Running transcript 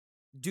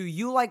Do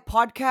you like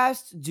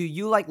podcasts? Do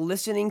you like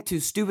listening to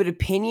stupid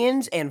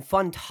opinions and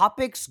fun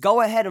topics? Go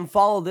ahead and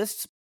follow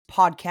this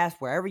podcast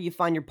wherever you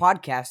find your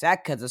podcast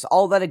at, because it's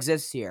all that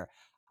exists here.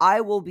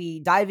 I will be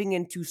diving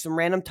into some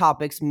random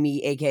topics,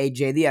 me, aka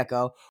Jay the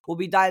Echo, will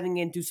be diving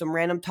into some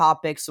random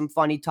topics, some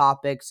funny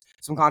topics,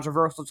 some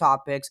controversial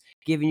topics,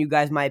 giving you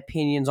guys my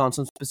opinions on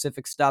some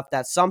specific stuff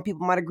that some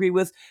people might agree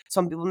with,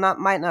 some people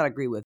might not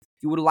agree with.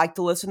 If you would like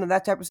to listen to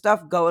that type of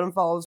stuff, go ahead and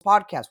follow this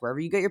podcast. Wherever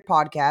you get your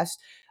podcasts,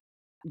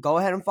 go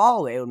ahead and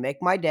follow it. It'll make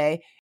my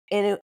day.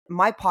 And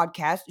my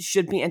podcast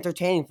should be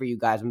entertaining for you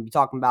guys. I'm going to be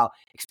talking about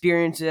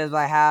experiences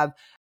I have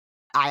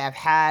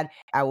had.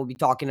 I will be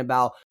talking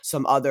about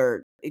some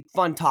other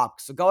fun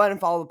topics. So go ahead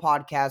and follow the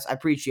podcast. I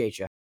appreciate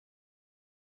you.